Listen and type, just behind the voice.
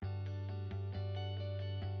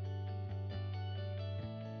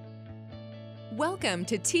Welcome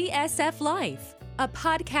to TSF Life, a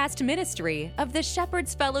podcast ministry of the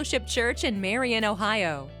Shepherd's Fellowship Church in Marion,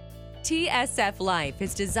 Ohio. TSF Life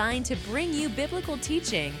is designed to bring you biblical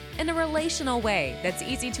teaching in a relational way that's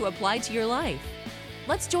easy to apply to your life.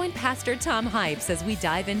 Let's join Pastor Tom Hypes as we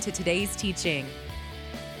dive into today's teaching.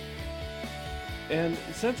 And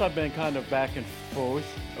since I've been kind of back and forth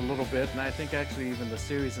a little bit, and I think actually even the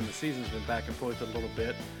series and the season's been back and forth a little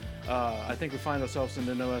bit, I think we find ourselves in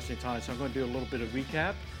an interesting time. So I'm going to do a little bit of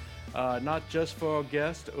recap, not just for our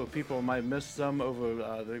guests or people who might miss some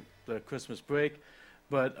over the Christmas break,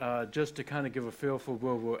 but just to kind of give a feel for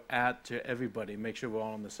where we're at to everybody, make sure we're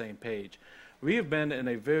all on the same page. We have been in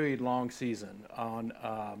a very long season on,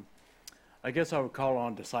 I guess I would call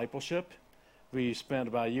on discipleship. We spent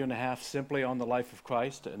about a year and a half simply on the life of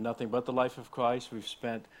Christ and nothing but the life of Christ. We've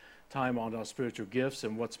spent time on our spiritual gifts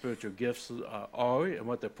and what spiritual gifts are and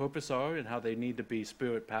what their purpose are and how they need to be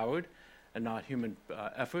spirit-powered and not human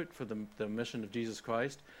effort for the mission of Jesus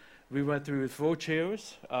Christ. We went through 4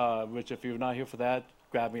 chairs, which if you're not here for that,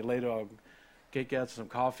 grab me later. I'll get some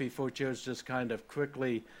coffee. 4 chairs just kind of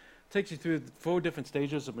quickly takes you through 4 different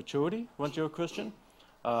stages of maturity once you're a Christian.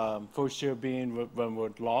 First chair being when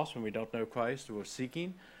we're lost, when we don't know Christ, we're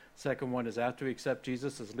seeking. Second one is after we accept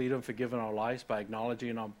Jesus as leader and forgive in our lives by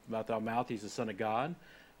acknowledging with our mouth He's the Son of God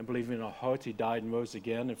and believing in our hearts He died and rose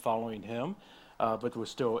again and following Him. But we're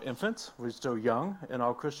still infants. We're still young in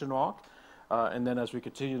our Christian walk. And then as we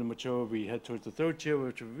continue to mature, we head towards the 3rd chair,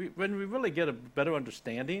 when we really get a better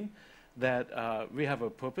understanding that we have a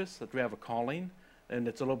purpose, that we have a calling, and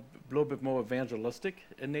it's a little bit more evangelistic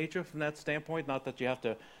in nature from that standpoint. Not that you have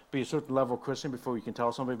to be a certain level of Christian before you can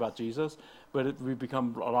tell somebody about Jesus, but we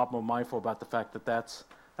become a lot more mindful about the fact that that's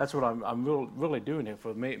what I'm really doing here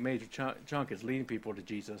for a major chunk is leading people to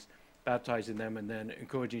Jesus, baptizing them, and then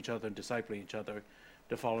encouraging each other and discipling each other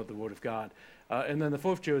to follow the Word of God. And then the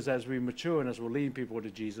 4th chair is as we mature and as we're leading people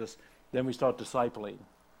to Jesus, then we start discipling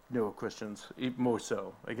newer Christians, even more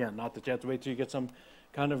so. Again, not that you have to wait till you get some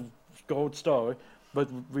kind of gold star, but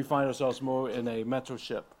we find ourselves more in a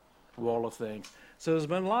mentorship role of things. So there's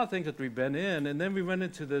been a lot of things that we've been in, and then we went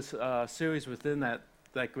into this series within that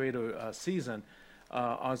greater season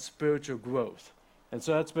on spiritual growth. And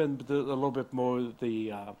so that's been a little bit more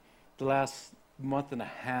the last month and a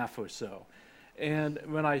half or so. And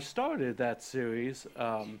when I started that series,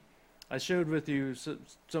 I shared with you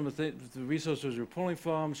some of the resources we're pulling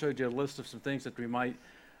from, showed you a list of some things that we might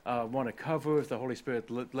want to cover if the Holy Spirit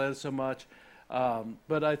led us so much.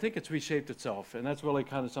 But I think it's reshaped itself, and that's really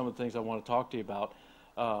kind of some of the things I want to talk to you about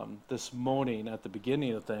this morning at the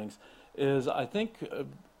beginning of things, is I think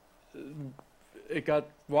it got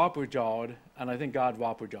whopper-jawed, and I think God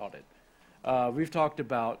whopper-jawed it. We've talked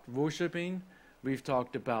about worshiping, we've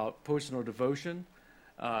talked about personal devotion,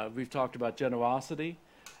 we've talked about generosity,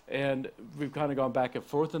 and we've kind of gone back and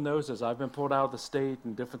forth in those as I've been pulled out of the state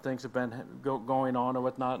and different things have been going on or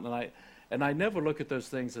whatnot, and I never look at those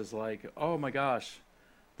things as like, oh my gosh,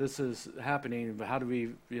 this is happening, but how do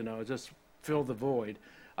we, just fill the void?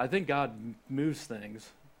 I think God moves things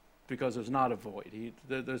because there's not a void.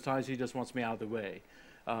 There's times He just wants me out of the way,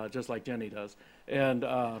 just like Jenny does. And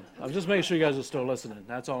I'm just making sure you guys are still listening.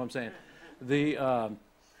 That's all I'm saying.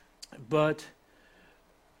 But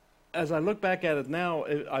as I look back at it now,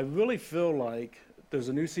 I really feel like there's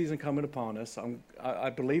a new season coming upon us. I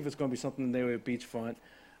believe it's going to be something in the area of beachfront.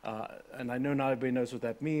 And I know not everybody knows what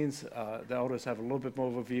that means. The elders have a little bit more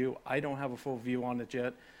of a view. I don't have a full view on it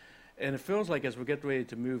yet. And it feels like as we get ready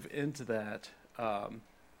to move into that,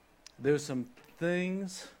 there's some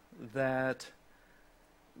things that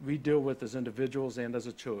we deal with as individuals and as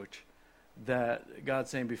a church that God's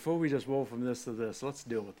saying, before we just roll from this to this, let's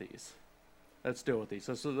deal with these. Let's deal with these.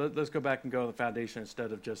 So let's go back and go to the foundation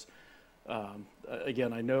instead of just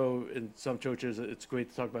again, I know in some churches it's great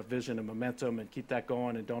to talk about vision and momentum and keep that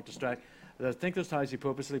going and don't distract. I think there's times He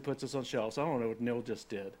purposely puts us on shelves. I don't know what Neil just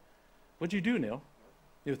did. What'd you do, Neil?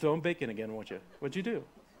 You were throwing bacon again, weren't you? What'd you do?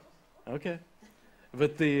 Okay.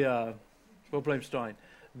 But we'll blame Stein.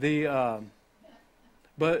 But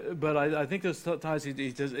I think there's times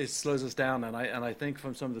he slows us down, and I think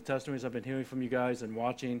from some of the testimonies I've been hearing from you guys and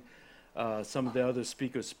watching some of the other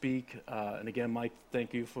speakers speak, and again, Mike,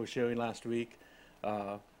 thank you for sharing last week.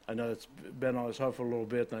 I know it's been on his heart for a little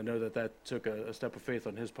bit, and I know that took a step of faith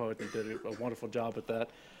on his part, and did a wonderful job at that.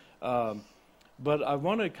 But I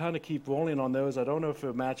want to kind of keep rolling on those. I don't know if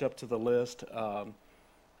it'll match up to the list.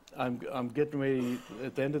 I'm getting ready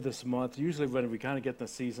at the end of this month. Usually when we kind of get in a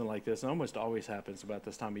season like this, and it almost always happens about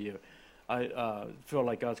this time of year, I feel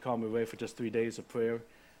like God's called me away for just 3 days of prayer,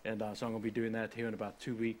 and so I'm going to be doing that here in about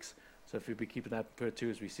 2 weeks. So if you'll be keeping that prepared too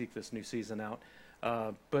as we seek this new season out.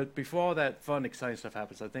 But before all that fun, exciting stuff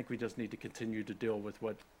happens, I think we just need to continue to deal with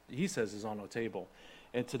what he says is on our table.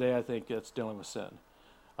 And today I think it's dealing with sin.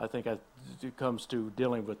 I think it comes to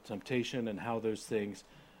dealing with temptation and how those things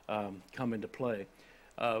come into play.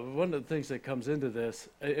 One of the things that comes into this,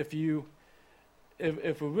 if we're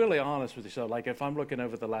really honest with each other, like if I'm looking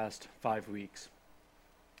over the last 5 weeks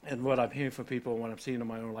and what I'm hearing from people, what I'm seeing in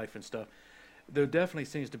my own life and stuff, there definitely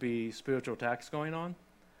seems to be spiritual attacks going on.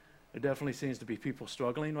 There definitely seems to be people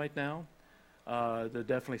struggling right now. There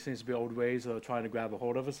definitely seems to be old ways that are trying to grab a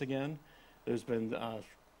hold of us again. There's been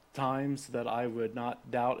times that I would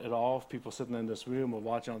not doubt at all if people sitting in this room or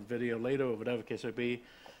watching on the video later or whatever the case may be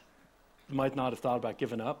might not have thought about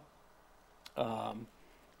giving up. Or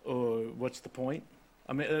what's the point?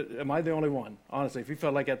 I mean, am I the only one? Honestly, if you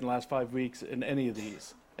felt like that in the last 5 weeks in any of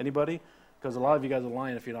these, anybody? Because a lot of you guys are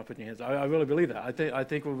lying if you're not putting your hands. I really believe that. I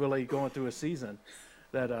think we're really going through a season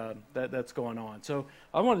that's going on. So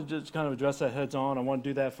I want to just kind of address that heads on. I want to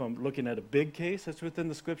do that from looking at a big case that's within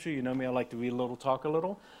the Scripture. You know me, I like to read a little, talk a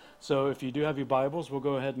little. So if you do have your Bibles, we'll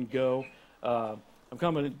go ahead and go. I'm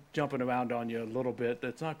jumping around on you a little bit.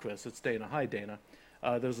 It's not Chris, it's Dana. Hi, Dana.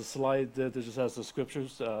 There's a slide that just has the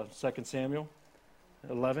Scriptures, 2 Samuel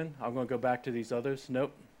 11. I'm going to go back to these others.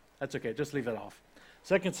 Nope, that's okay. Just leave it off.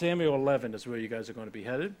 2 Samuel 11 is where you guys are going to be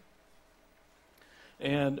headed.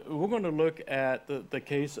 And we're going to look at the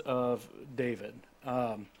case of David.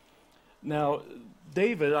 Now,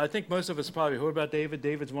 David, I think most of us probably heard about David.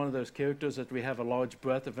 David's one of those characters that we have a large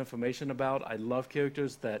breadth of information about. I love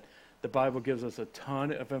characters that the Bible gives us a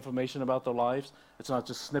ton of information about their lives. It's not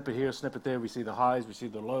just snippet here, snippet there. We see the highs, we see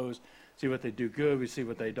the lows, see what they do good, we see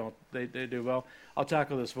what they don't, they do well. I'll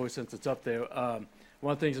tackle this voice since it's up there.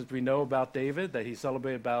 One of the things that we know about David that he's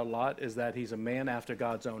celebrated about a lot is that he's a man after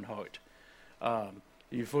God's own heart.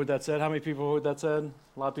 You've heard that said? How many people heard that said?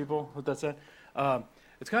 A lot of people heard that said?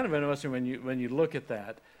 It's kind of interesting when you look at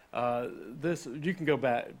that. This you can go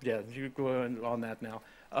back. Yeah, you can go on that now.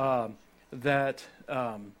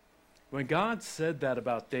 When God said that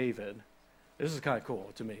about David, this is kind of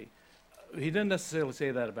cool to me. He didn't necessarily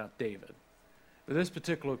say that about David. But this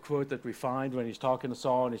particular quote that we find when he's talking to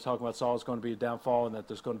Saul, and he's talking about Saul's going to be a downfall, and that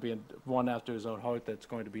there's going to be one after his own heart that's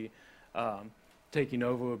going to be taking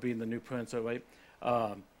over or being the new prince, right?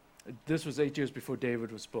 This was 8 years before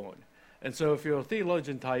David was born. And so if you're a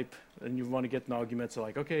theologian type and you want to get in arguments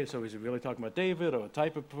like, okay, so is he really talking about David or a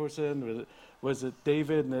type of person? Was it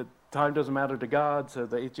David and that time doesn't matter to God, so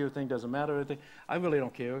the 8-year thing doesn't matter or anything? I really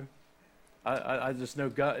don't care. I just know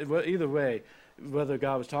God. Well, either way, whether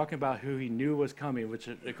God was talking about who he knew was coming, which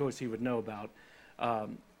of course he would know about,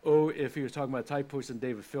 or if he was talking about a type person,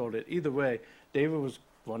 David filled it. Either way, David was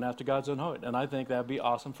going after God's own heart. And I think that would be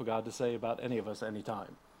awesome for God to say about any of us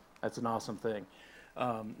anytime. That's an awesome thing.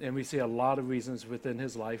 And we see a lot of reasons within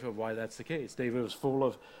his life of why that's the case. David was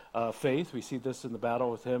full of faith. We see this in the battle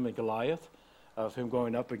with him and Goliath, of him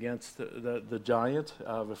going up against the giant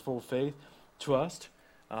with full faith, trust.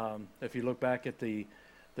 If you look back at the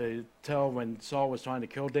tell when Saul was trying to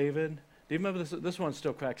kill David, do you remember this? This one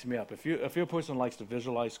still cracks me up. If you're a person who likes to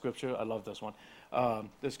visualize Scripture, I love this one.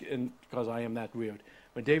 Because I am that weird.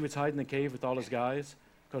 When David's hiding in the cave with all his guys,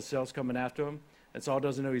 because Saul's coming after him, and Saul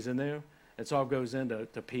doesn't know he's in there, and Saul goes in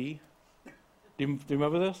to pee. Do you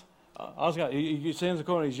remember this? He stands in the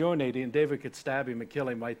corner, he's urinating, and David could stab him and kill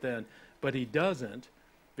him right then. But he doesn't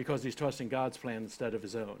because he's trusting God's plan instead of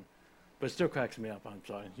his own. But it still cracks me up. I'm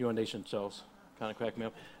sorry. Urination cells kind of crack me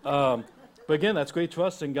up. But again, that's great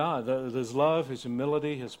trust in God. His love, his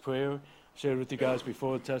humility, his prayer. I shared with you guys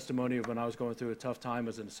before the testimony of when I was going through a tough time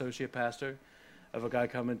as an associate pastor, of a guy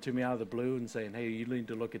coming to me out of the blue and saying, hey, you need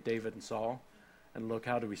to look at David and Saul and look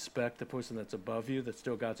how to respect the person that's above you, that's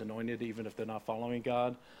still God's anointed, even if they're not following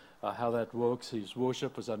God, how that works. His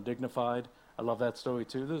worship was undignified. I love that story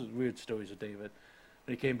too. Those are weird stories of David.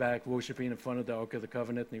 When he came back worshiping in front of the Ark of the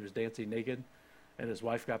Covenant and he was dancing naked and his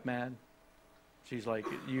wife got mad. She's like,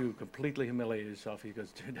 you completely humiliated yourself. He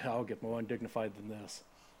goes, dude, I'll get more undignified than this.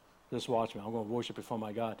 Just watch me. I'm going to worship before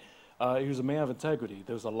my God. He was a man of integrity.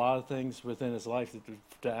 There was a lot of things within his life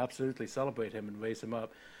to absolutely celebrate him and raise him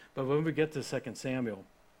up. But when we get to 2 Samuel,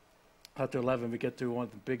 chapter 11, we get to one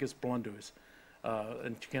of the biggest blunders,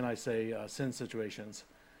 and can I say sin situations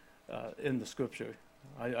in the Scripture.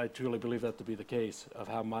 I truly believe that to be the case of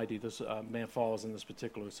how mighty this man falls in this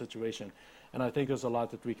particular situation. And I think there's a lot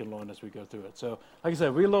that we can learn as we go through it. So, like I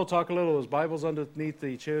said, read a little, talk a little. There's Bibles underneath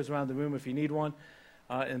the chairs around the room if you need one,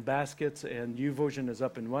 in baskets. And YouVersion is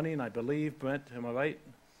up and running, I believe. Brent, am I right?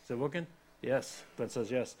 Is it working? Yes. Brent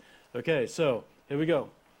says yes. Okay, so here we go.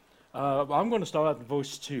 I'm going to start out in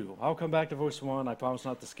verse 2. I'll come back to verse 1. I promise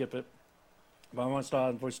not to skip it. But I want to start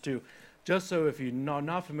out in verse 2, just so if you're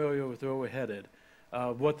not familiar with where we're headed,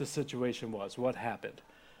 what the situation was, what happened.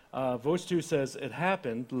 Verse 2 says, "It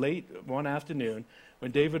happened late one afternoon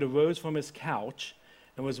when David arose from his couch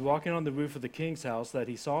and was walking on the roof of the king's house that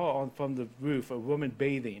he saw from the roof a woman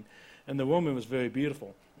bathing, and the woman was very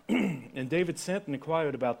beautiful. And David sent and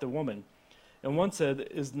inquired about the woman. And one said,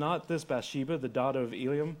 'Is not this Bathsheba, the daughter of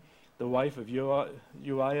Eliam, the wife of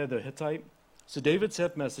Uriah the Hittite?' So David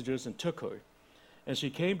sent messengers and took her. And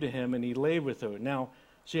she came to him, and he lay with her. Now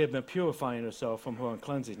she had been purifying herself from her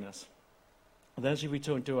uncleanness. And then she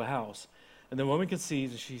returned to her house. And the woman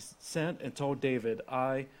conceived, and she sent and told David,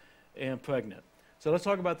 'I am pregnant.'" So let's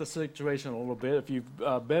talk about the situation a little bit. If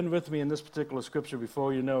you've been with me in this particular scripture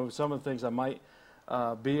before, you know some of the things I might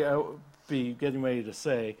be getting ready to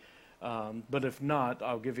say. But if not,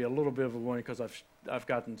 I'll give you a little bit of a warning because I've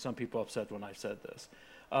gotten some people upset when I've said this.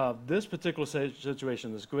 This particular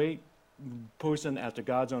situation, this great person after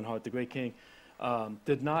God's own heart, the great king,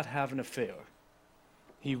 did not have an affair.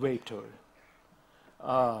 He raped her.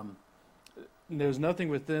 There's nothing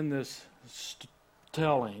within this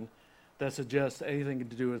telling that suggests anything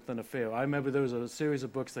to do with an affair. I remember there was a series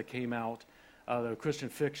of books that came out. They were Christian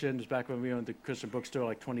fiction. It was back when we owned the Christian bookstore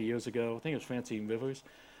like 20 years ago. I think it was Francine Rivers.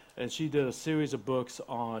 And she did a series of books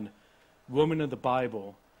on women in the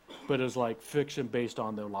Bible, but it was like fiction based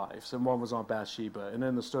on their lives. And one was on Bathsheba. And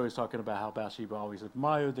then the story's talking about how Bathsheba always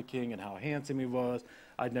admired the king and how handsome he was.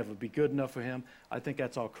 I'd never be good enough for him. I think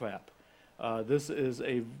that's all crap. This is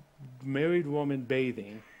a married woman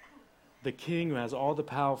bathing. The king, who has all the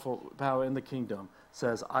power in the kingdom,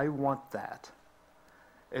 says, "I want that."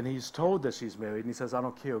 And he's told that she's married, and he says, "I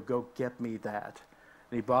don't care, go get me that."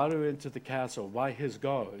 And he brought her into the castle by his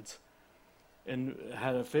guards and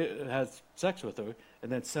had sex with her,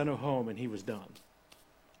 and then sent her home, and he was done.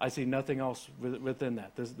 I see nothing else within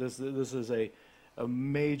that. This is a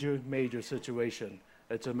major, major situation.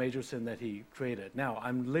 It's a major sin that he created. Now,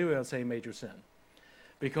 I'm literally saying major sin,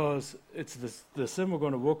 because it's the sin we're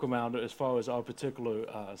going to work around as far as our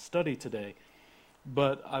particular study today.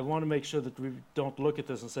 But I want to make sure that we don't look at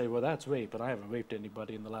this and say, well, that's rape, and I haven't raped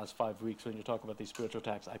anybody in the last 5 weeks when you're talking about these spiritual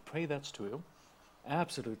attacks. I pray that's true.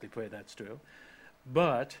 Absolutely pray that's true.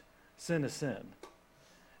 But sin is sin.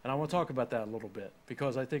 And I want to talk about that a little bit,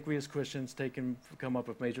 because I think we as Christians come up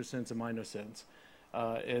with major sins and minor sins.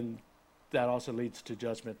 And that also leads to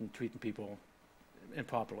judgment and treating people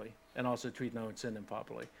improperly, and also treating our own sin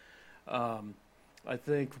improperly. I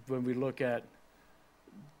think when we look at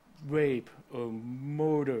rape or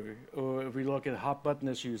murder, or if we look at hot button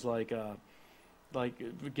issues like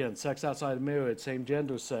again, sex outside of marriage, same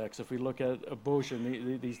gender sex, if we look at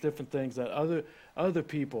abortion, these different things that other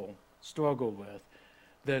people struggle with,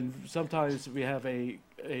 then sometimes we have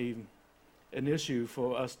an issue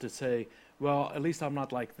for us to say, well, at least I'm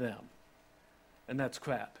not like them. And that's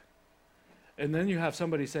crap. And then you have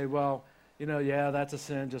somebody say, well, yeah, that's a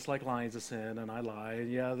sin, just like lying's a sin, and I lie,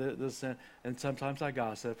 and yeah, this sin, and sometimes I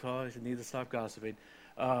gossip. Oh, I need to stop gossiping.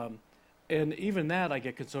 And even that I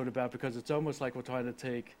get concerned about, because it's almost like we're trying to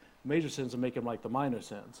take major sins and make them like the minor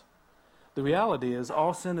sins. The reality is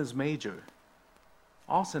all sin is major.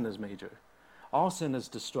 All sin is major. All sin is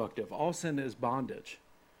destructive. All sin is bondage.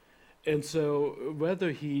 And so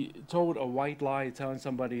whether he told a white lie telling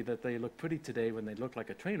somebody that they look pretty today when they look like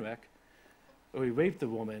a train wreck, or he raped the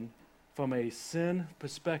woman, from a sin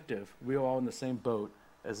perspective, we are all in the same boat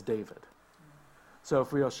as David. So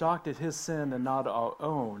if we are shocked at his sin and not our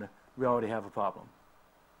own, we already have a problem.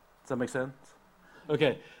 Does that make sense?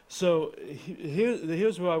 Okay, so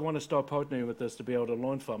here's where I want to start partnering with this to be able to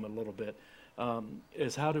learn from it a little bit,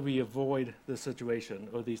 is how do we avoid this situation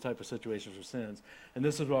or these type of situations or sins? And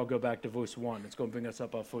this is where I'll go back to verse 1. It's going to bring us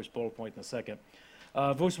up our first bullet point in a second.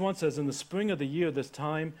 Verse 1 says, "In the spring of the year, this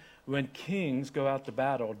time when kings go out to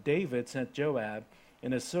battle, David sent Joab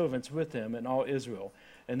and his servants with him and all Israel,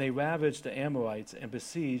 and they ravaged the Amorites and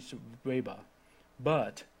besieged Rabbah.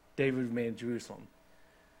 But David remained in Jerusalem."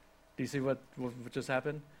 Do you see what just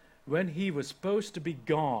happened? When he was supposed to be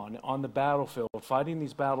gone on the battlefield, fighting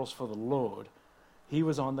these battles for the Lord, he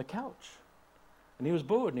was on the couch. And he was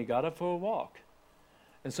bored, and he got up for a walk.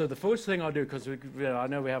 And so the first thing I'll do, because I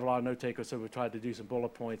know we have a lot of note takers, so we tried to do some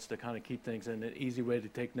bullet points to kind of keep things in an easy way to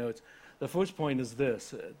take notes. The first point is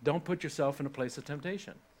this: don't put yourself in a place of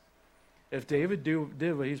temptation. If David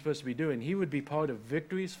did what he's supposed to be doing, he would be part of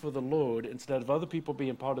victories for the Lord instead of other people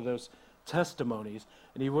being part of those testimonies,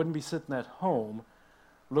 and he wouldn't be sitting at home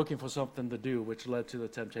looking for something to do, which led to the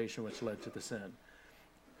temptation, which led to the sin.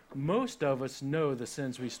 Most of us know the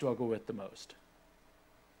sins we struggle with the most.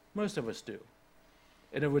 Most of us do.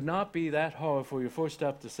 And it would not be that hard for your first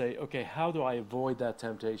step to say, okay, how do I avoid that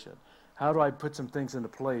temptation? How do I put some things into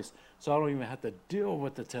place so I don't even have to deal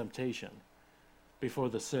with the temptation before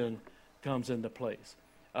the sin comes into place?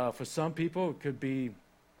 For some people, it could be,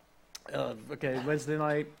 okay, Wednesday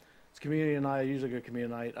night, it's community night. I usually go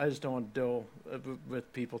community night. I just don't want to deal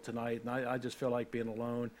with people tonight, and I just feel like being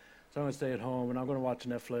alone. So I'm going to stay at home, and I'm going to watch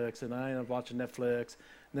Netflix, and I end up watching Netflix.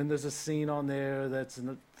 And then there's a scene on there that's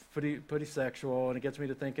pretty sexual, and it gets me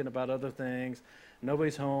to thinking about other things.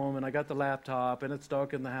 Nobody's home, and I got the laptop, and it's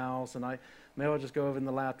dark in the house, and maybe I'll just go over in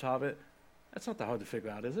the laptop. That's not that hard to figure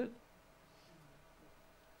out, is it?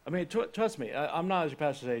 I mean, trust me, I'm not as your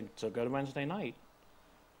pastor saying, so go to Wednesday night.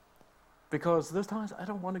 Because there's times I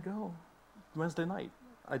don't want to go Wednesday night.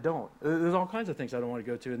 I don't. There's all kinds of things I don't want to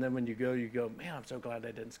go to, and then when you go, man, I'm so glad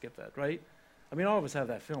I didn't skip that, right? I mean, all of us have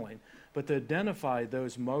that feeling. But to identify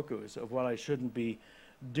those markers of what I shouldn't be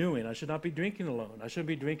doing, I should not be drinking alone. I shouldn't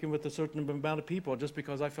be drinking with a certain amount of people just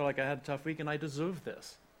because I feel like I had a tough week and I deserve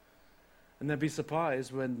this. And then be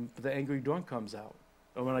surprised when the angry drunk comes out,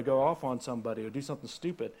 or when I go off on somebody or do something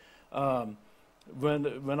stupid.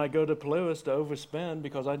 When I go to Polaris to overspend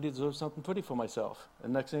because I deserve something pretty for myself.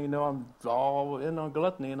 And next thing you know, I'm all in on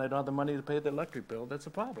gluttony and I don't have the money to pay the electric bill. That's a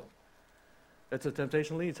problem. That's a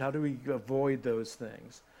temptation leads. How do we avoid those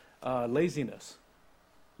things? Laziness.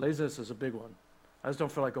 Laziness is a big one. I just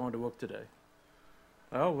don't feel like going to work today.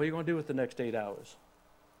 Oh, what are you going to do with the next 8 hours?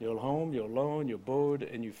 You're home, you're alone, you're bored,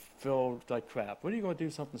 and you feel like crap. What are you going to do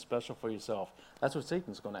something special for yourself? That's what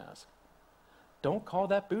Satan's going to ask. Don't call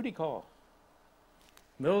that booty call.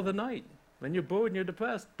 Middle of the night, when you're bored and you're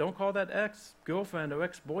depressed, don't call that ex-girlfriend or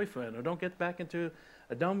ex-boyfriend, or don't get back into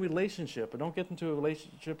a dumb relationship, or don't get into a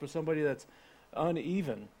relationship with somebody that's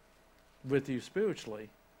uneven with you spiritually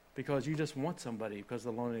because you just want somebody because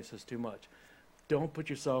the loneliness is too much. Don't put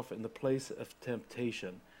yourself in the place of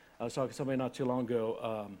temptation. I was talking to somebody not too long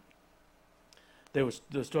ago. They were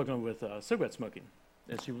struggling with cigarette smoking,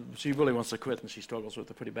 and she really wants to quit, and she struggles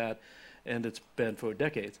with it pretty bad, and it's been for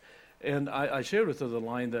decades. And I shared with her the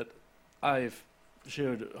line that I've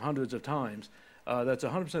shared hundreds of times. That's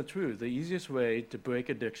 100% true. The easiest way to break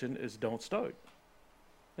addiction is don't start.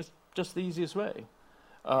 It's just the easiest way.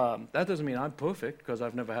 That doesn't mean I'm perfect because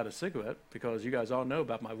I've never had a cigarette, because you guys all know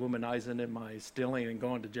about my womanizing and my stealing and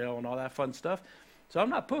going to jail and all that fun stuff. So I'm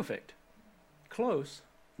not perfect. Close,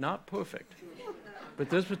 not perfect. But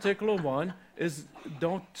this particular one is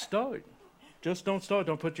don't start. Just don't start.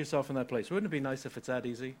 Don't put yourself in that place. Wouldn't it be nice if it's that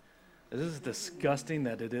easy? This is disgusting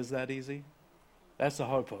that it is that easy. That's the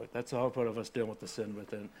hard part. That's the hard part of us dealing with the sin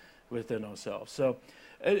within ourselves. So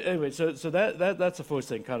anyway, so that's the first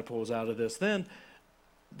thing kind of pulls out of this. Then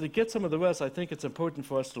to get some of the rest, I think it's important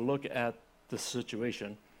for us to look at the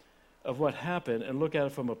situation of what happened and look at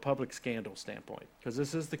it from a public scandal standpoint, because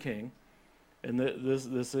this is the king, and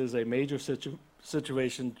this is a major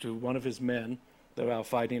situation to one of his men that are out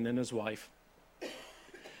fighting and his wife.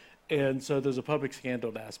 And so there's a public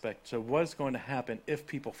scandal aspect. So what's going to happen if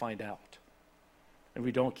people find out? And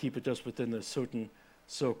we don't keep it just within a certain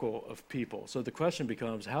circle of people. So the question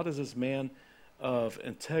becomes, how does this man of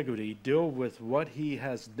integrity deal with what he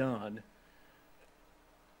has done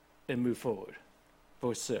and move forward?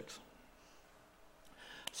 Verse 6.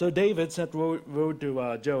 So David sent word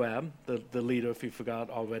to Joab, the leader, if you forgot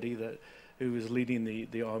already, who was leading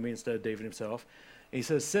the army instead of David himself. And he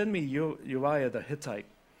says, send me Uriah the Hittite.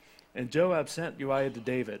 And Joab sent Uriah to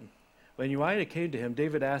David. When Uriah came to him,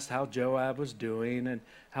 David asked how Joab was doing and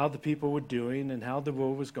how the people were doing and how the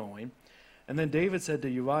war was going. And then David said to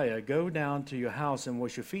Uriah, go down to your house and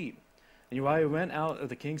wash your feet. And Uriah went out of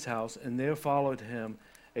the king's house, and there followed him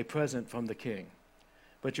a present from the king.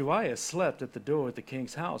 But Uriah slept at the door of the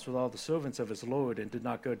king's house with all the servants of his lord, and did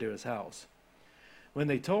not go to his house. When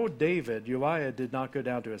they told David Uriah did not go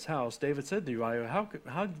down to his house, David said to Uriah,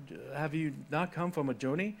 how have you not come from a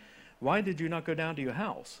journey? Why did you not go down to your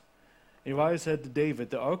house? And Uriah said to David,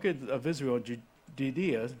 the ark of Israel and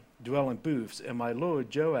Judea dwell in booths, and my lord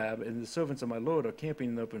Joab and the servants of my lord are camping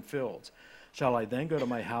in open fields. Shall I then go to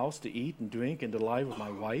my house to eat and drink and to lie with my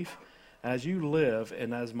wife? As you live,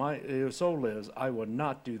 and as your soul lives, I will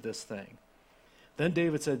not do this thing. Then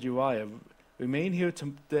David said to Uriah, remain here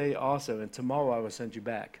today also, and tomorrow I will send you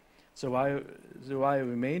back. So Uriah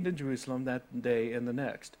remained in Jerusalem that day and the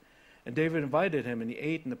next. And David invited him, and he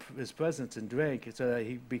ate in his presence and drank, so that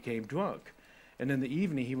he became drunk. And in the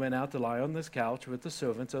evening he went out to lie on this couch with the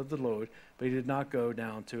servants of the Lord, but he did not go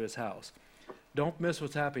down to his house. Don't miss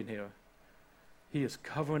what's happening here. He is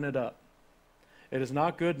covering it up. It is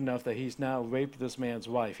not good enough that he's now raped this man's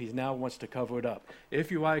wife. He now wants to cover it up.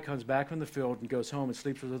 If Uriah comes back from the field and goes home and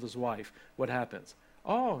sleeps with his wife, what happens?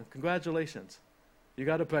 Oh, congratulations. You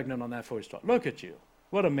got her pregnant on that first one. Look at you.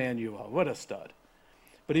 What a man you are. What a stud.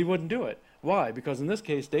 But he wouldn't do it. Why? Because in this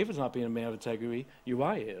case, David's not being a man of integrity.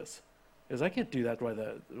 Uriah is. Because I can't do that while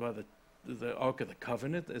the Ark of the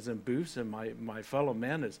Covenant is in booths and my fellow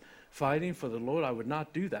man is fighting for the Lord. I would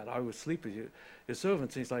not do that. I would sleep with your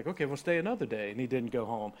servants. And he's like, okay, we'll stay another day. And he didn't go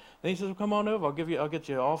home. Then he says, well, come on over. I'll get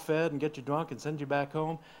you all fed and get you drunk and send you back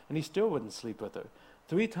home. And he still wouldn't sleep with her.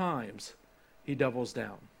 3 times he doubles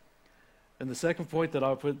down. And the second point that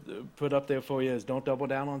I'll put up there for you is don't double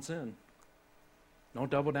down on sin. Don't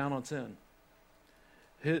double down on sin.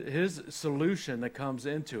 His solution that comes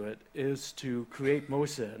into it is to create more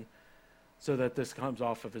sin so that this comes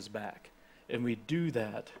off of his back. And we do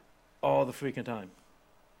that all the freaking time.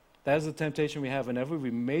 That is the temptation we have whenever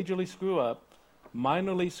we majorly screw up,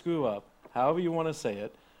 minorly screw up, however you want to say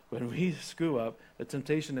it. When we screw up, the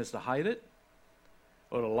temptation is to hide it,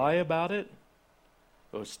 or to lie about it,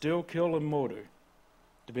 or steal, kill, and murder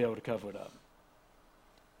to be able to cover it up.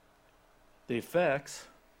 The effects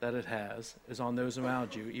that it has is on those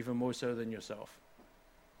around you, even more so than yourself.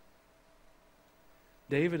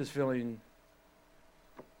 David is feeling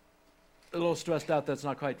a little stressed out that's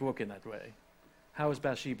not quite working that way. How is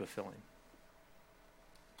Bathsheba feeling?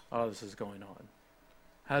 All this is going on.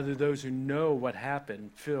 How do those who know what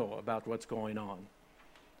happened feel about what's going on?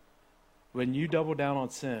 When you double down on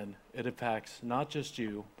sin, it impacts not just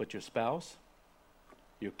you, but your spouse,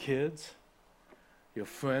 your kids, your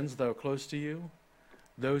friends that are close to you,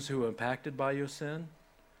 those who are impacted by your sin.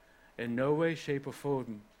 In no way, shape, or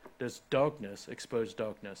form does darkness expose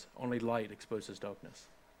darkness. Only light exposes darkness.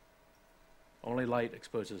 Only light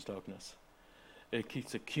exposes darkness. It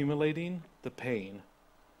keeps accumulating the pain.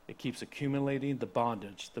 It keeps accumulating the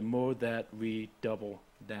bondage the more that we double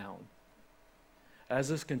down. As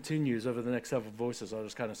this continues over the next several verses, I'll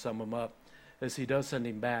just kind of sum them up, as he does send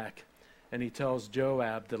him back, and he tells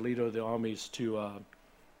Joab, the leader of the armies, to,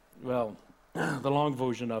 the long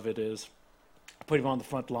version of it is put him on the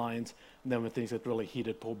front lines, and then when things get really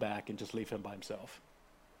heated, pull back and just leave him by himself.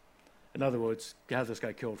 In other words, have this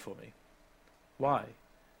guy killed for me. Why?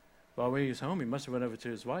 Well, when he was home, he must have went over to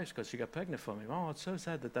his wife because she got pregnant from him. Oh, it's so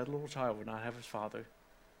sad that little child would not have his father.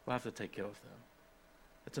 We'll have to take care of them.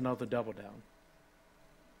 It's another double down.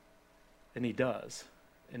 And he does,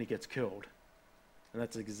 and he gets killed. And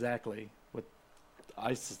that's exactly what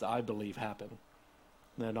I believe happened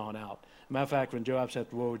from then on out. Matter of fact, when Joab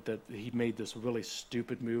sent word that he made this really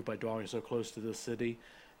stupid move by drawing so close to this city,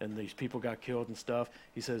 and these people got killed and stuff,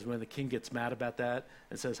 he says when the king gets mad about that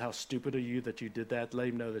and says, how stupid are you that you did that, let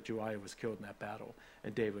him know that Uriah was killed in that battle,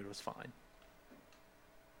 and David was fine.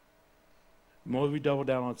 The more we double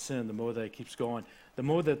down on sin, the more that it keeps going, the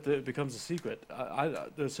more that it becomes a secret.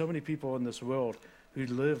 There's so many people in this world who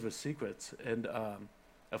live with secrets and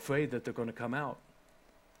afraid that they're going to come out.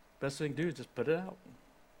 Best thing to do is just put it out.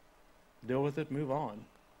 Deal with it, move on.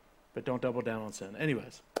 But don't double down on sin.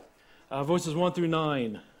 Anyways, verses 1 through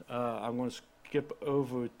 9. I'm going to skip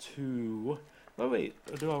over to... Oh, wait.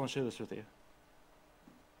 Do I want to share this with you?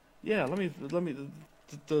 Yeah, let me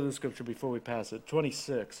do the scripture before we pass it.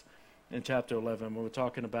 26 in chapter 11, when we're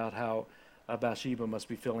talking about how Bathsheba must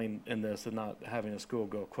be feeling in this and not having a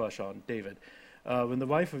schoolgirl crush on David. When the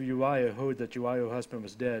wife of Uriah heard that Uriah, her husband,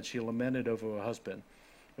 was dead, she lamented over her husband.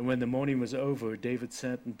 And when the mourning was over, David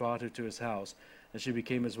sent and brought her to his house, and she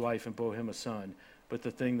became his wife and bore him a son. But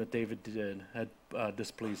the thing that David did had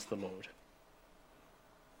displeased the Lord.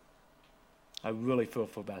 I really feel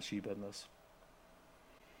for Bathsheba in this.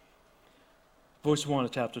 Verse 1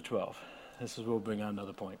 of chapter 12. This is where we'll bring out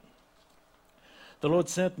another point. The Lord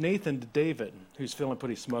sent Nathan to David, who's feeling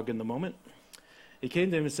pretty smug in the moment. He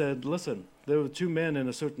came to him and said, listen, there were 2 men in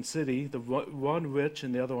a certain city, the one rich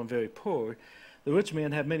and the other one very poor. The rich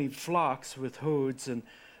man had many flocks with herds,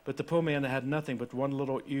 but the poor man had nothing but one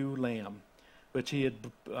little ewe lamb, which he had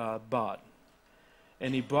bought.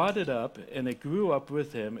 And he brought it up, and it grew up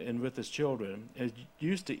with him and with his children, and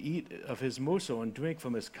used to eat of his morsel and drink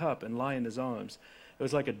from his cup and lie in his arms. It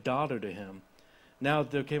was like a daughter to him. Now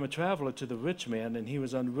there came a traveler to the rich man, and he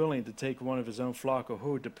was unwilling to take one of his own flock or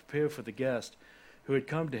herd to prepare for the guest who had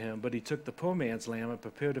come to him, but he took the poor man's lamb and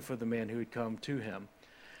prepared it for the man who had come to him.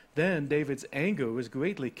 Then David's anger was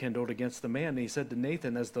greatly kindled against the man, and he said to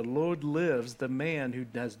Nathan, as the Lord lives, the man who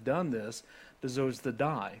has done this deserves to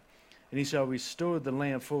die. And he shall restore the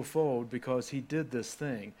lamb fourfold because he did this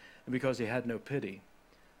thing, and because he had no pity.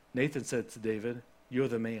 Nathan said to David, you're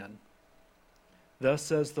the man. Thus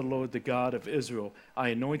says the Lord, the God of Israel, I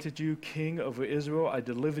anointed you king over Israel. I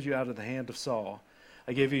delivered you out of the hand of Saul.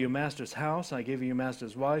 I gave you your master's house, and I gave you your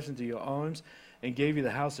master's wives into your arms, and gave you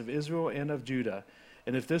the house of Israel and of Judah.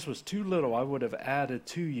 And if this was too little, I would have added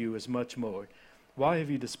to you as much more. Why have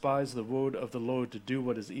you despised the word of the Lord to do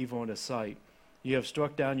what is evil in his sight? You have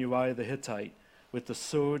struck down Uriah the Hittite with the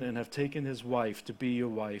sword, and have taken his wife to be your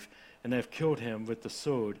wife, and have killed him with the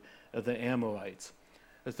sword of the Amorites.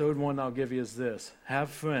 The third one I'll give you is this: have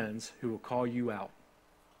friends who will call you out.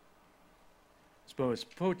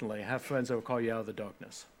 Most potently, have friends that will call you out of the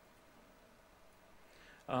darkness.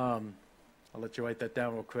 I'll let you write that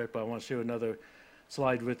down real quick, but I want to share another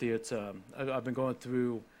slide with you. It's I've been going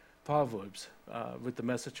through Proverbs with the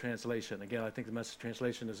Message translation. Again, I think the Message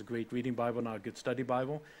translation is a great reading Bible, not a good study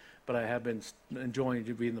Bible, but I have been enjoying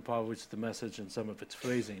reading the Proverbs, the Message, and some of its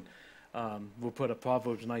phrasing. We'll put up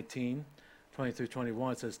Proverbs 19, 20 through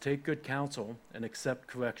 21. It says, take good counsel and accept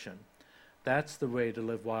correction. That's the way to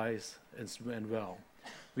live wise and well.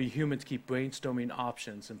 We humans keep brainstorming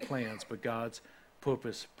options and plans, but God's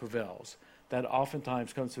purpose prevails. That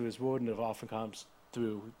oftentimes comes through his word, and it often comes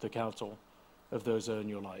through the counsel of those that are in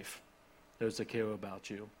your life, those that care about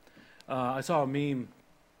you. I saw a meme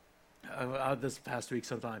this past week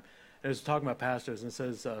sometime. It was talking about pastors, and it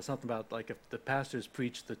says something about, like, if the pastors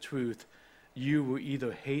preach the truth, you will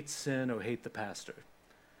either hate sin or hate the pastor.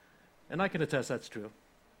 And I can attest that's true.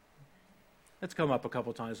 It's come up a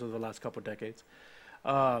couple times over the last couple decades.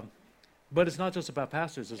 But it's not just about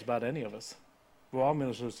pastors, it's about any of us. We're all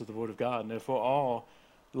ministers of the Word of God, and if we're all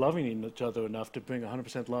loving each other enough to bring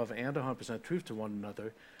 100% love and 100% truth to one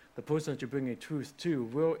another, the person that you're bringing truth to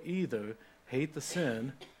will either hate the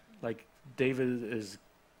sin, like David is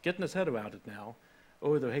getting his head around it now,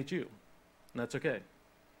 or they'll hate you. And that's okay.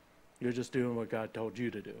 You're just doing what God told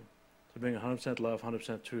you to do. To bring 100% love,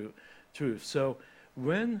 100% truth. So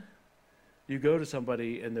when you go to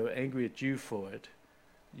somebody and they're angry at you for it,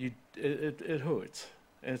 it hurts.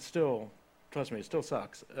 And it still, trust me, it still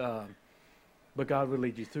sucks. But God will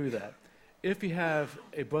lead you through that. If you have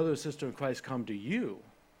a brother or sister in Christ come to you,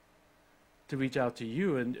 to reach out to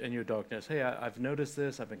you in your darkness, hey, I've noticed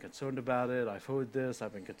this, I've been concerned about it, I've heard this,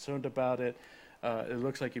 I've been concerned about it, it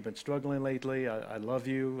looks like you've been struggling lately, I love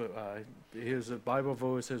you, here's a Bible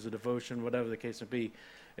verse, here's a devotion, whatever the case may be,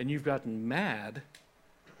 and you've gotten mad,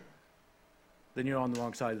 then you're on the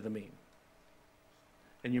wrong side of the meme.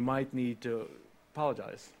 And you might need to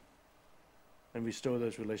apologize and restore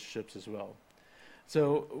those relationships as well.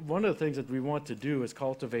 So one of the things that we want to do is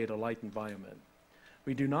cultivate a light environment.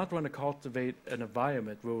 We do not want to cultivate an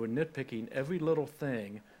environment where we're nitpicking every little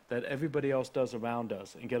thing that everybody else does around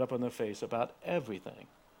us and get up on their face about everything.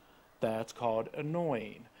 That's called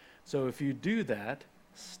annoying. So if you do that,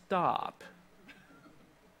 stop.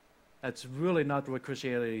 That's really not what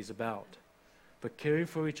Christianity is about. But caring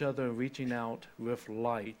for each other and reaching out with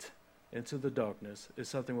light into the darkness is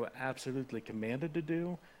something we're absolutely commanded to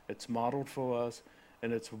do. It's modeled for us,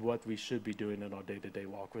 and it's what we should be doing in our day-to-day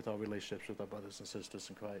walk with our relationships with our brothers and sisters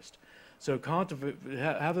in Christ. So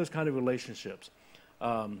have those kind of relationships,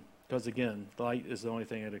 because again, light is the only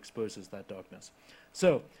thing that exposes that darkness.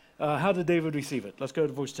 So how did David receive it? Let's go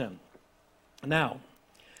to verse 10. Now,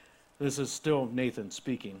 this is still Nathan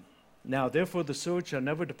speaking. Now, therefore, the sword shall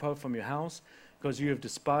never depart from your house, because you have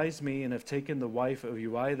despised me and have taken the wife of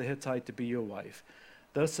Uriah the Hittite to be your wife.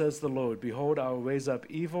 Thus says the Lord, behold, I will raise up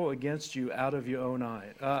evil against you out of your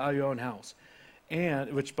own house,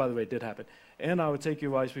 and which, by the way, did happen. And I will take your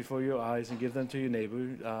wives before your eyes and give them to your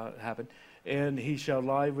neighbor, happened. And he shall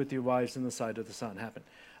lie with your wives in the sight of the sun, happened.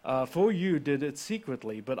 For you did it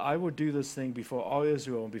secretly, but I will do this thing before all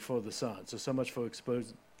Israel and before the sun. So much for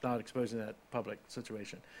not exposing that public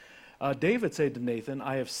situation. David said to Nathan,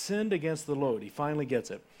 I have sinned against the Lord. He finally gets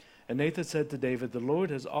it. And Nathan said to David, the Lord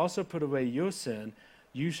has also put away your sin.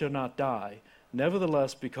 You shall not die.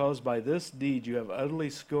 Nevertheless, because by this deed you have utterly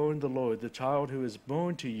scorned the Lord, the child who is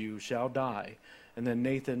born to you shall die. And then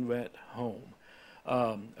Nathan went home.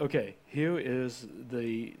 Okay, here is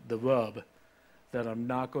the rub that I'm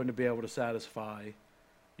not going to be able to satisfy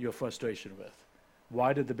your frustration with.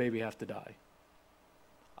 Why did the baby have to die?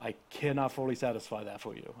 I cannot fully satisfy that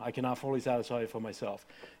for you. I cannot fully satisfy it for myself.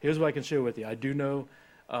 Here's what I can share with you. I do know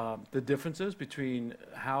the differences between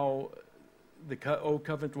how the old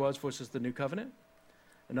covenant was versus the new covenant.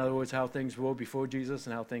 In other words, how things were before Jesus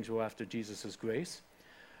and how things were after Jesus' grace.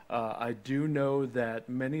 I do know that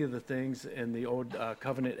many of the things in the old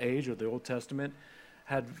covenant age or the Old Testament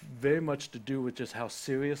had very much to do with just how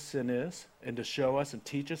serious sin is, and to show us and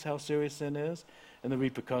teach us how serious sin is and the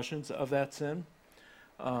repercussions of that sin.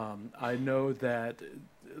 I know that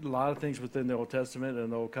a lot of things within the Old Testament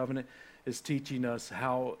and the Old Covenant is teaching us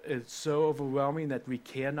how it's so overwhelming that we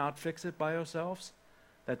cannot fix it by ourselves,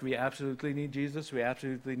 that we absolutely need Jesus, we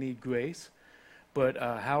absolutely need grace. But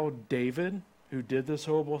how David, who did this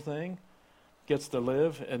horrible thing, gets to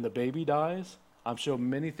live and the baby dies, I'm sure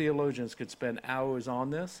many theologians could spend hours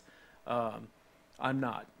on this. I'm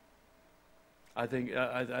not. I think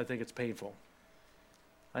it's painful.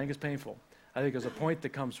 I think it's painful. I think there's a point that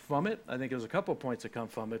comes from it. I think there's a couple of points that come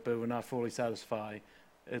from it, but it will not fully satisfy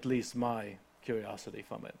at least my curiosity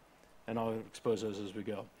from it. And I'll expose those as we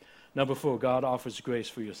go. Number 4, God offers grace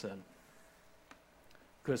for your sin.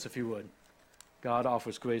 Chris, if you would. God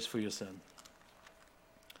offers grace for your sin.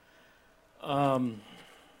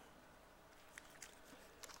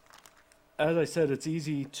 As I said, it's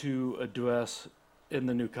easy to address in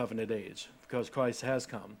the New Covenant age because Christ has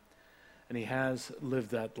come. And he has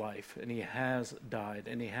lived that life, and he has died,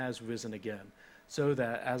 and he has risen again. So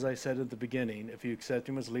that, as I said at the beginning, if you accept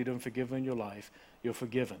him as leader and forgiver in your life, you're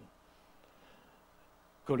forgiven.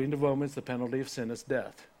 According to Romans, the penalty of sin is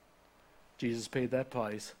death. Jesus paid that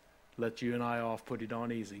price. Let you and I off, put it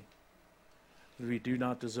on easy. We do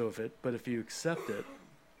not deserve it, but if you accept it,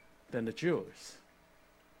 then it's yours.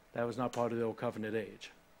 That was not part of the Old Covenant age.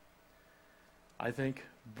 I think,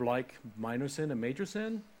 like minor sin and major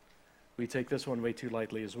sin, we take this one way too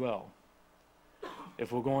lightly as well.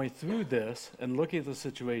 If we're going through this and looking at the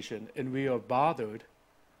situation and we are bothered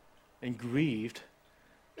and grieved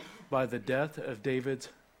by the death of David's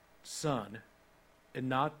son and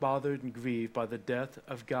not bothered and grieved by the death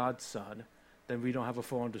of God's son, then we don't have a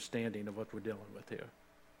full understanding of what we're dealing with here.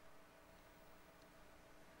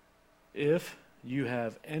 If you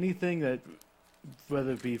have anything that,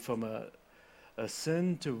 whether it be from a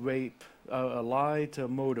sin to rape, a lie to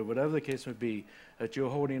murder, whatever the case may be, that you're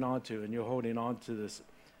holding on to, and you're holding on to this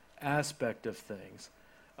aspect of things,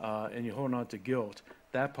 and you're holding on to guilt,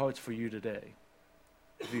 that part's for you today.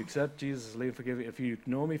 If you accept Jesus as leader and forgive you, if you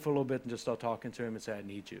ignore me for a little bit and just start talking to him and say, I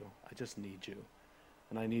need you, I just need you,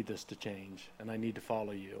 and I need this to change, and I need to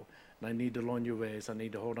follow you, and I need to learn your ways, I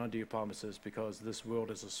need to hold on to your promises because this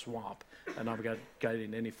world is a swamp, and I'm not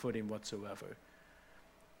getting any footing whatsoever,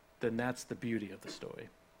 then that's the beauty of the story.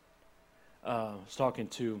 I was talking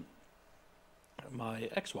to my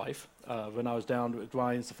ex-wife when I was down with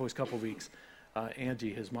Ryan's the first couple of weeks.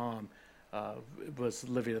 Angie, his mom, was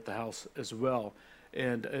living at the house as well.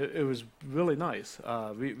 And it was really nice.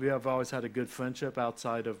 We have always had a good friendship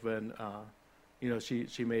outside of when,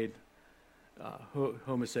 she made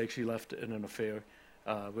her mistake. She left in an affair,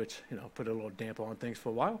 which, put a little damper on things for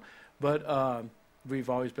a while. But we've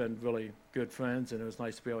always been really good friends, and it was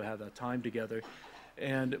nice to be able to have that time together.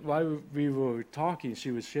 And while we were talking,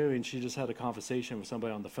 she was sharing, she just had a conversation with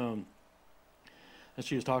somebody on the phone. And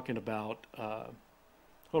she was talking about her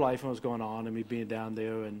life and what was going on, and me being down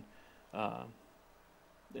there, and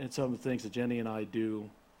some of the things that Jenny and I do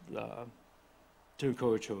to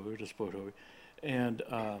encourage her, to support her. And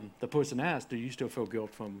the person asked, do you still feel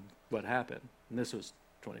guilt from what happened? And this was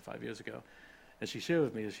 25 years ago. And she shared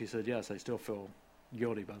with me, and she said, yes, I still feel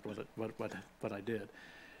guilty about what I did.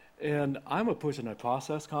 And I'm a person that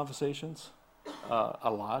process conversations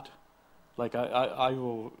a lot. Like I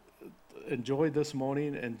will enjoy this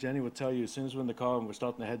morning, and Jenny will tell you as soon as we're in the car and we're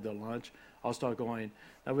starting to head to lunch, I'll start going,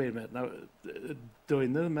 now wait a minute, now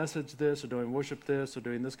doing the message this, or doing worship this, or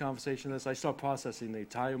doing this conversation this, I start processing the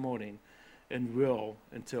entire morning and will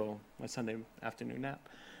until my Sunday afternoon nap.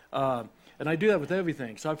 And I do that with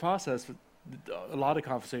everything. So I process a lot of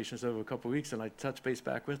conversations over a couple of weeks, and I touch base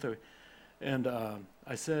back with her. And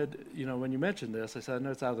I said, when you mentioned this, I said, I know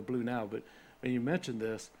it's out of the blue now, but when you mentioned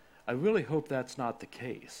this, I really hope that's not the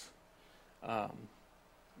case.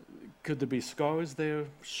 Could there be scars there?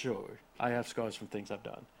 Sure. I have scars from things I've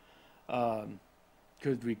done.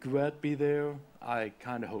 Could regret be there? I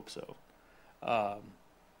kind of hope so. How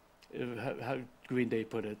Green Day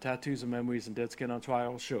put it, tattoos and memories and dead skin on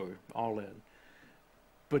trial? Sure, all in.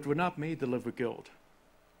 But we're not made to live with guilt.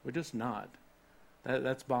 We're just not.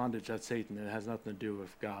 That's bondage, that's Satan. It has nothing to do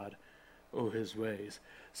with God or his ways.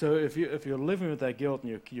 So if you're living with that guilt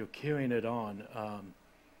and you're carrying it on,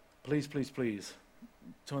 please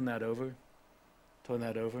turn that over. Turn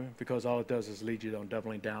that over, because all it does is lead you on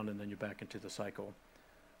doubling down, and then you're back into the cycle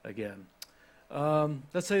again.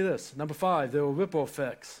 Let's say this. Number 5, there are ripple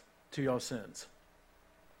effects to your sins.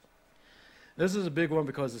 This is a big one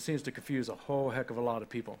because it seems to confuse a whole heck of a lot of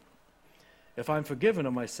people. If I'm forgiven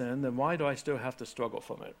of my sin, then why do I still have to struggle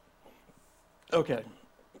from it? Okay.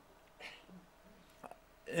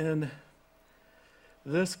 In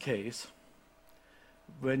this case,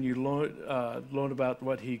 when you learn about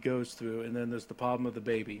what he goes through, and then there's the problem of the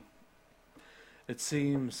baby, it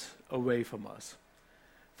seems away from us.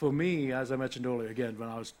 For me, as I mentioned earlier, again, when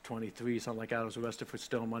I was 23, something like that, I was arrested for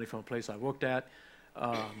stealing money from a place I worked at.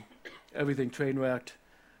 Everything train wrecked.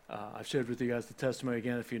 I've shared with you guys the testimony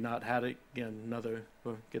again. If you've not had it, again,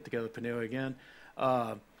 we'll get together Panera again.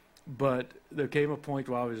 But there came a point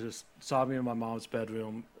where I was just sobbing in my mom's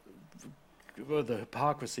bedroom, the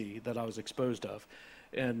hypocrisy that I was exposed of.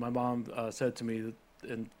 And my mom said to me,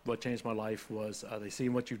 and what changed my life was, they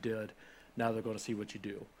seen what you did, now they're going to see what you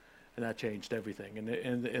do. And that changed everything.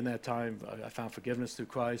 And in that time, I found forgiveness through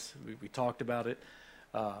Christ. We talked about it,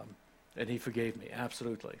 and he forgave me,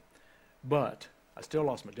 absolutely. But I still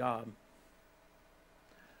lost my job.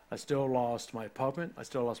 I still lost my apartment. I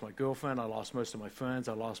still lost my girlfriend. I lost most of my friends.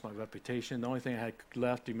 I lost my reputation. The only thing I had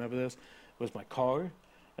left, do you remember this, was my car.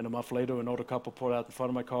 And a month later, an older couple pulled out in front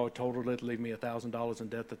of my car, totaled it, leave me $1,000 in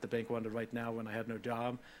debt that the bank wanted right now when I had no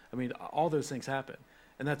job. I mean, all those things happen.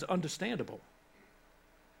 And that's understandable.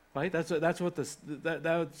 Right? That's what that's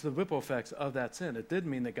the ripple effects of that sin. It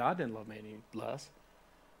didn't mean that God didn't love me any less.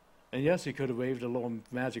 And yes, he could have waved a little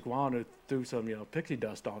magic wand or threw some, pixie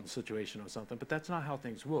dust on the situation or something, but that's not how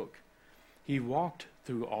things work. He walked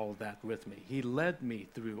through all of that with me. He led me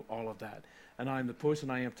through all of that. And I'm the person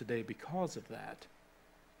I am today because of that.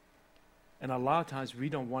 And a lot of times we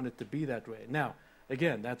don't want it to be that way. Now,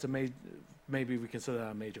 again, that's maybe we consider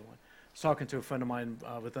that a major one. I was talking to a friend of mine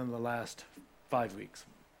within the last 5 weeks.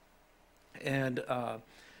 And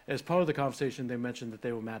as part of the conversation, they mentioned that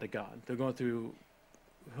they were mad at God. They're going through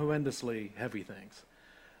horrendously heavy things.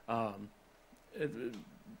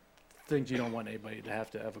 Things you don't want anybody to have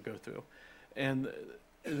to ever go through. And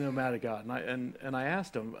they're mad at God. And I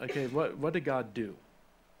asked them, okay, what did God do?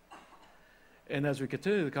 And as we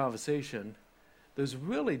continue the conversation, there's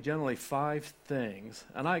really generally 5 things,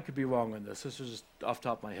 and I could be wrong on this. This is just off the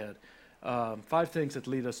top of my head. 5 things that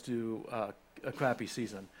lead us to a crappy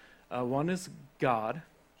season. One is God,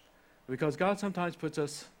 because God sometimes puts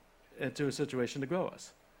us into a situation to grow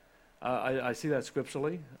us. I see that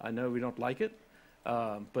scripturally. I know we don't like it,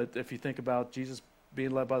 but if you think about Jesus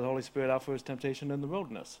being led by the Holy Spirit out for his temptation in the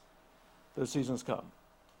wilderness, those seasons come.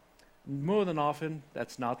 More than often,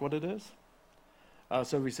 that's not what it is.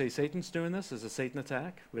 So we say Satan's doing this as a Satan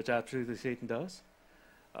attack, which absolutely Satan does.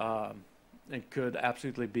 It could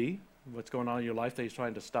absolutely be what's going on in your life that he's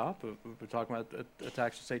trying to stop. We're talking about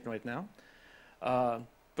attacks of Satan right now. But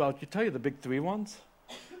I can tell you the big 3 ones.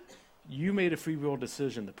 You made a free will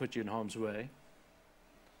decision to put you in harm's way,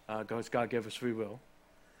 because God gave us free will.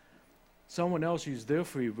 Someone else used their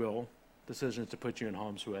free will decisions to put you in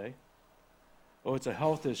harm's way. Or it's a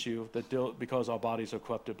health issue because our bodies are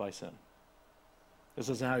corrupted by sin. This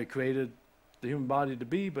isn't how he created the human body to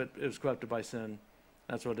be, but it was corrupted by sin.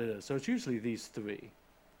 That's what it is. So it's usually these 3.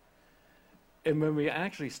 And when we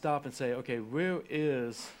actually stop and say, okay, where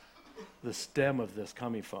is the stem of this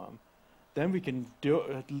coming from? Then we can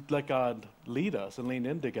let God lead us and lean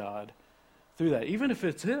into God through that. Even if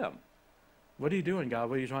it's him. What are you doing, God?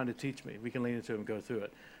 What are you trying to teach me? We can lean into him and go through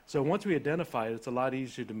it. So once we identify it, it's a lot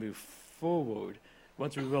easier to move forward.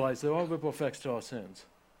 Once we realize there are ripple effects to our sins.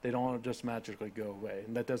 They don't just magically go away.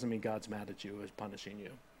 And that doesn't mean God's mad at you or is punishing you.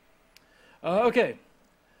 Okay.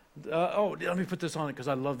 Let me put this on it because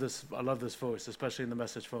I love this verse, especially in the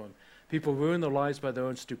Message form. People ruin their lives by their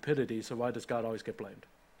own stupidity, so why does God always get blamed?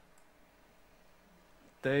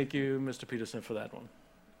 Thank you, Mr. Peterson, for that one.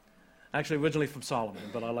 Actually, originally from Solomon,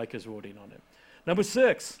 but I like his wording on it. Number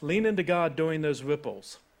 6, lean into God during those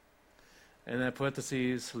ripples. And then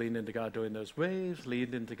parentheses, lean into God during those waves,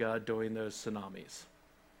 lean into God during those tsunamis,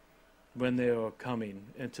 when they are coming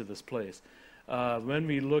into this place. When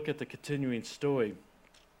we look at the continuing story,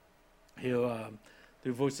 here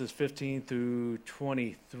through verses 15 through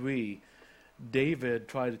 23, David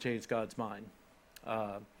tried to change God's mind.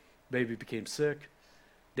 Baby became sick.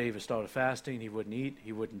 David started fasting. He wouldn't eat.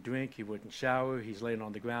 He wouldn't drink. He wouldn't shower. He's laying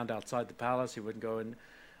on the ground outside the palace. He wouldn't go in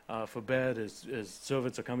for bed. His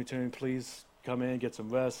servants are coming to him, please come in, get some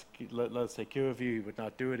rest. Let us take care of you. He would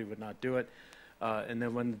not do it. He would not do it. And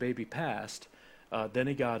then when the baby passed, then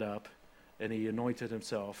he got up and he anointed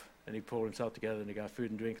himself and he pulled himself together and he got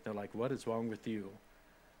food and drink. And they're like, what is wrong with you?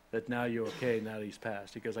 That now you're okay now that he's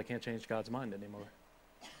passed. He goes, I can't change God's mind anymore.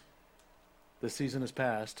 The season has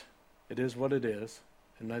passed. It is what it is.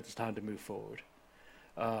 And now it's time to move forward.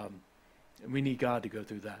 We need God to go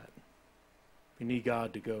through that. We need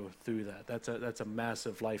God to go through that. That's a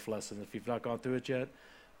massive life lesson. If you've not gone through it yet,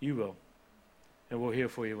 you will. And we're here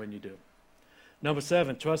for you when you do. Number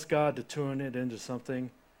 7, trust God to turn it into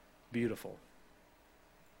something beautiful.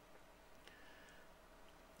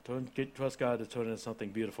 Trust God to turn it into something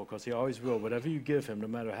beautiful, because he always will. Whatever you give him, no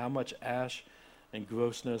matter how much ash and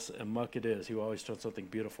grossness and muck it is, he will always turn something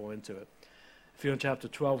beautiful into it. If you're in chapter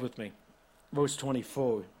 12 with me, verse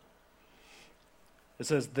 24, it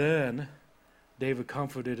says, Then David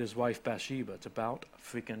comforted his wife Bathsheba. It's about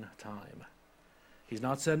freaking time. He's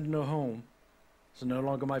not sending her home. It's no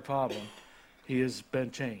longer my problem. He has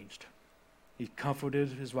been changed. He comforted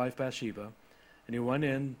his wife Bathsheba, and he went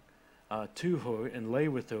in to her and lay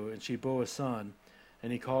with her, and she bore a son,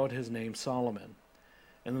 and he called his name Solomon.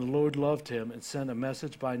 And the Lord loved him and sent a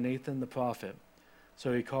message by Nathan the prophet.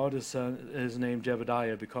 So he called his name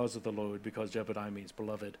Jebediah because of the Lord, because Jebediah means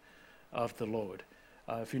beloved of the Lord.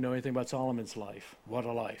 If you know anything about Solomon's life, what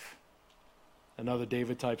a life. Another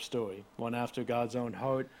David-type story, one after God's own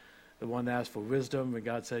heart, the one that asked for wisdom, and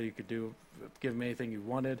God said you could give him anything you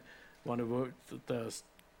wanted. One who wrote the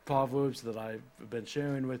Proverbs that I've been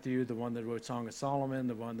sharing with you, the one that wrote Song of Solomon,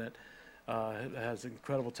 the one that has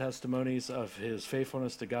incredible testimonies of his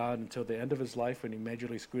faithfulness to God until the end of his life when he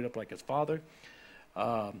majorly screwed up like his father.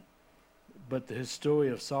 But his story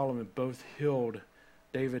of Solomon both healed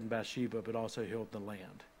David and Bathsheba, but also healed the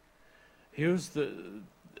land. Here's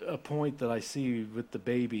a point that I see with the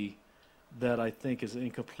baby that I think is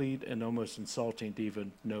incomplete and almost insulting to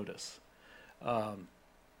even notice.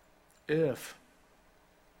 If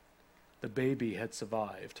the baby had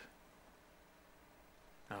survived,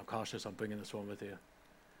 now I'm cautious on bringing this one with you,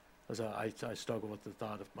 as I struggle with the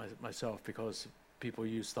thought of myself, because people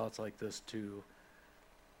use thoughts like this to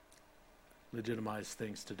legitimize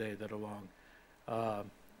things today that are wrong,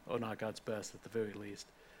 or not God's best at the very least.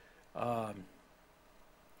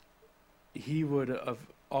 He would have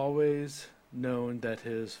always known that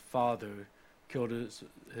his father killed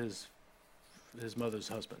his mother's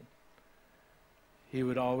husband. He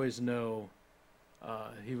would always know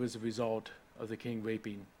he was a result of the king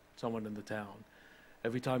raping someone in the town.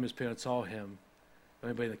 Every time his parents saw him, or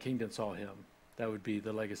anybody in the kingdom saw him, that would be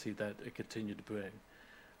the legacy that it continued to bring.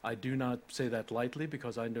 I do not say that lightly,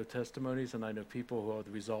 because I know testimonies and I know people who are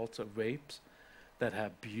the results of rapes that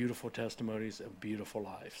have beautiful testimonies and beautiful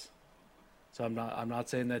lives. So I'm not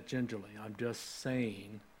saying that gingerly. I'm just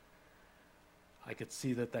saying I could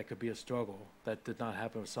see that could be a struggle. That did not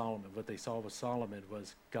happen with Solomon. What they saw with Solomon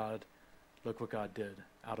was God, look what God did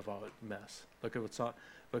out of our mess. Look at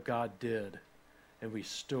what God did and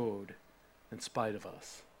restored in spite of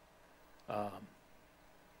us.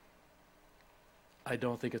 I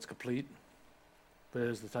don't think it's complete, but it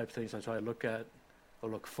is the type of things I try to look at or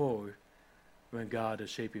look for when God is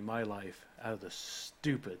shaping my life out of the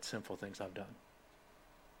stupid, sinful things I've done.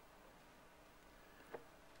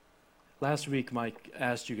 Last week, Mike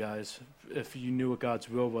asked you guys if you knew what God's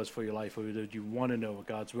will was for your life, or did you want to know what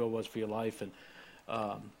God's will was for your life,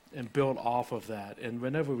 and build off of that. And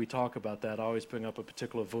whenever we talk about that, I always bring up a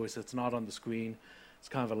particular voice that's not on the screen. It's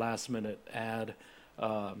kind of a last-minute ad,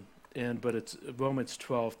 but it's Romans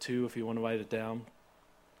 12:2, if you want to write it down.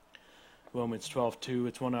 Romans 12:2.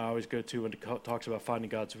 It's one I always go to when it talks about finding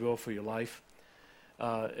God's will for your life.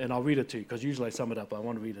 And I'll read it to you, because usually I sum it up, but I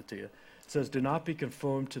want to read it to you. It says, "Do not be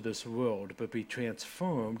conformed to this world, but be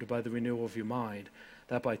transformed by the renewal of your mind,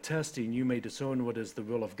 that by testing you may discern what is the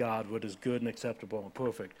will of God, what is good and acceptable and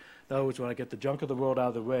perfect." In other words, when I get the junk of the world out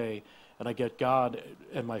of the way, and I get God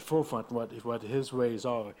in my forefront, what his ways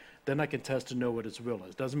are, then I can test to know what his will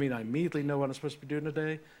is. Doesn't mean I immediately know what I'm supposed to be doing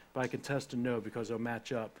today, but I can test to know, because they'll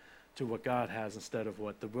match up to what God has instead of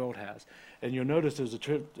what the world has. And you'll notice there's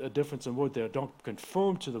a difference in word there. Don't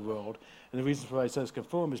conform to the world. And the reason why it says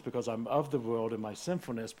conform is because I'm of the world in my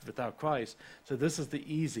sinfulness without Christ. So this is the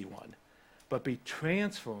easy one. But be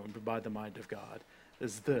transformed by the mind of God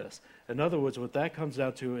is this. In other words, what that comes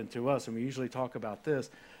down to, and to us, and we usually talk about this,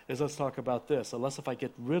 is let's talk about this. Unless if I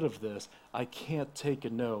get rid of this, I can't take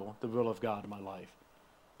and know the will of God in my life.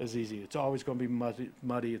 It's easy. It's always going to be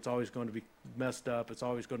muddy. It's always going to be messed up. It's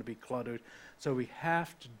always going to be cluttered. So we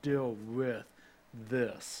have to deal with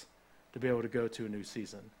this to be able to go to a new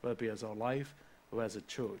season, whether it be as our life or as a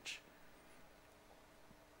church.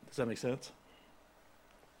 Does that make sense?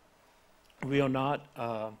 We are not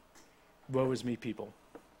woe is me people.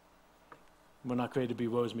 We're not created to be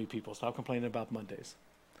woe is me people. Stop complaining about Mondays.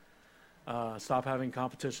 Stop having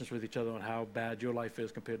competitions with each other on how bad your life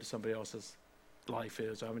is compared to somebody else's life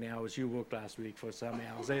is, how many hours you worked last week for how many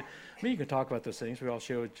hours. I mean, you can talk about those things. We all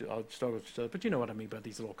share our struggles with each other, but you know what I mean by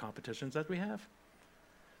these little competitions that we have.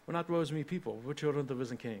 We're not woe is me people. We're children of the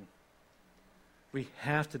risen King. We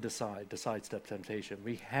have to decide to sidestep temptation.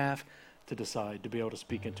 We have to decide to be able to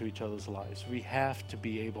speak into each other's lives. We have to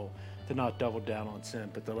be able to not double down on sin,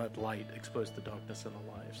 but to let light expose the darkness in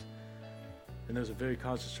our lives. And those are very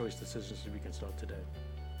conscious choice decisions that we can start today.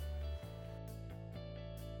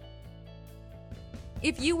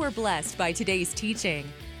 If you were blessed by today's teaching,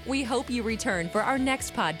 we hope you return for our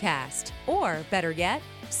next podcast. Or, better yet,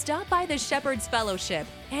 stop by the Shepherd's Fellowship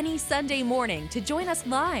any Sunday morning to join us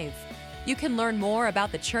live. You can learn more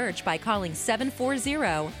about the church by calling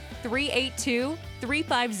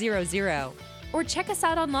 740-382-3500 or check us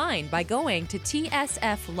out online by going to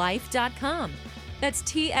tsflife.com. That's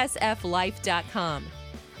tsflife.com.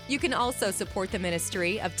 You can also support the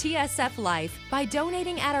ministry of TSF Life by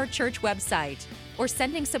donating at our church website or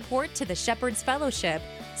sending support to the Shepherd's Fellowship,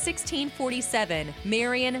 1647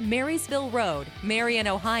 Marion Marysville Road, Marion,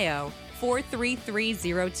 Ohio,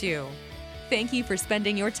 43302. Thank you for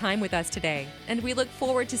spending your time with us today, and we look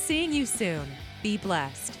forward to seeing you soon. Be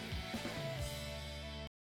blessed.